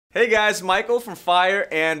Hey guys, Michael from Fire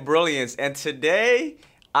and Brilliance, and today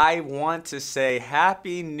I want to say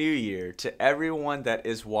Happy New Year to everyone that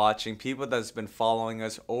is watching, people that's been following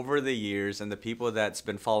us over the years, and the people that's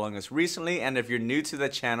been following us recently. And if you're new to the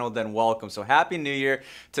channel, then welcome. So Happy New Year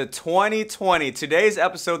to 2020. Today's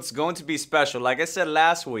episode is going to be special. Like I said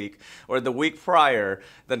last week, or the week prior,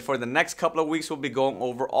 then for the next couple of weeks, we'll be going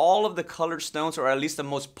over all of the colored stones, or at least the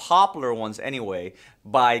most popular ones anyway,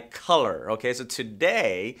 by color. Okay, so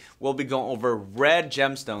today we'll be going over red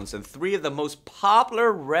gemstones, and three of the most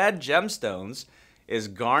popular red gemstones is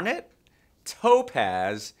Garnet,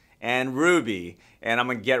 Topaz, and Ruby, and I'm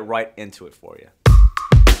gonna get right into it for you.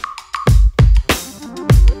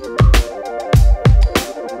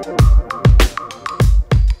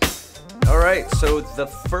 Alright, so the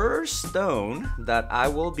first stone that I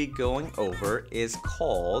will be going over is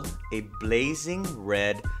called a blazing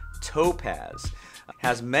red topaz.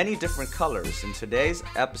 Has many different colors. In today's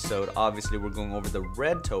episode, obviously, we're going over the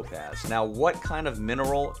red topaz. Now, what kind of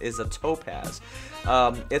mineral is a topaz?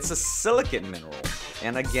 It's a silicate mineral.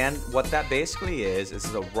 And again, what that basically is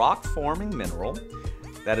a rock-forming mineral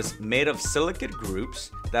that is made of silicate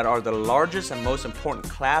groups that are the largest and most important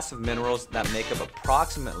class of minerals that make up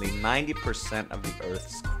approximately 90% of the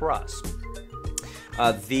Earth's crust.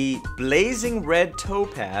 The blazing red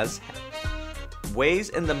topaz weighs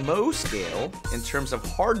in the Mohs scale in terms of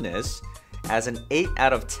hardness as an 8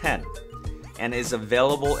 out of 10 and is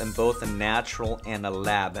available in both a natural and a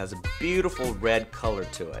lab. It has a beautiful red color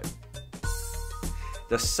to it.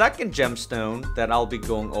 The second gemstone that I'll be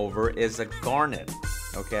going over is a garnet.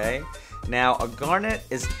 Okay, now a garnet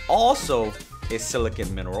is also a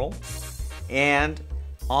silicate mineral, and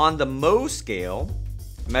on the Mohs scale,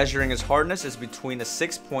 measuring its hardness is between a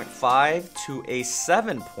 6.5 to a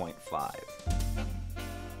 7.5.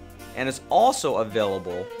 And it's also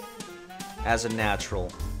available as a natural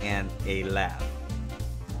and a lab.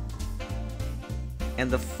 And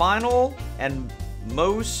the final and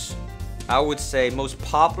most, I would say, most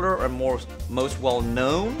popular or most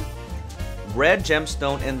well-known red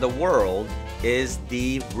gemstone in the world is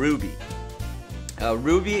the ruby.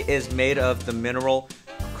 Ruby is made of the mineral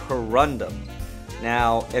corundum.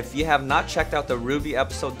 Now, if you have not checked out the ruby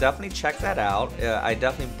episode, definitely check that out. I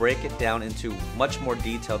definitely break it down into much more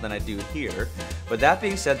detail than I do here. But that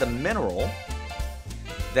being said, the mineral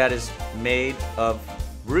that is made of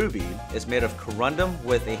ruby is made of corundum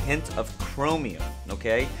with a hint of chromium,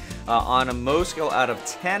 okay? On a Mohs scale out of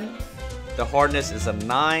 10, the hardness is a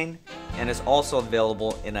 9, and is also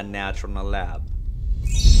available in a natural and a lab.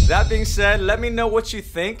 That being said, let me know what you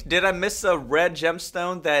think. Did I miss a red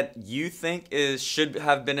gemstone that you think should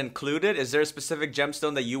have been included? Is there a specific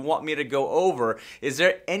gemstone that you want me to go over? Is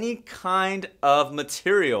there any kind of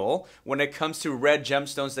material when it comes to red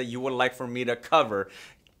gemstones that you would like for me to cover?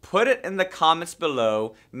 Put it in the comments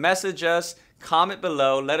below. Message us. Comment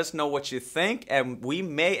below, let us know what you think, and we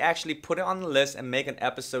may actually put it on the list and make an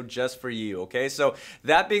episode just for you, okay? So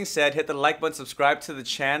that being said, hit the like button, subscribe to the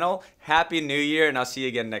channel. Happy New Year, and I'll see you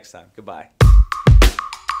again next time. Goodbye.